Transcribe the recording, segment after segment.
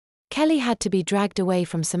Kelly had to be dragged away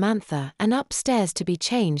from Samantha and upstairs to be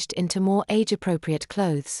changed into more age-appropriate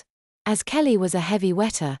clothes. As Kelly was a heavy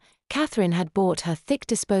wetter, Catherine had bought her thick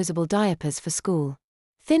disposable diapers for school.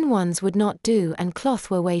 Thin ones would not do and cloth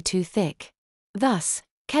were way too thick. Thus,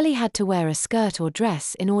 Kelly had to wear a skirt or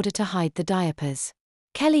dress in order to hide the diapers.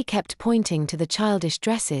 Kelly kept pointing to the childish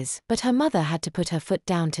dresses, but her mother had to put her foot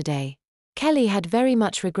down today. Kelly had very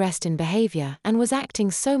much regressed in behavior and was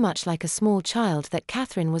acting so much like a small child that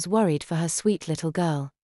Catherine was worried for her sweet little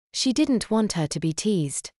girl. She didn't want her to be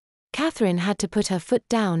teased. Catherine had to put her foot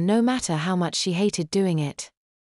down no matter how much she hated doing it.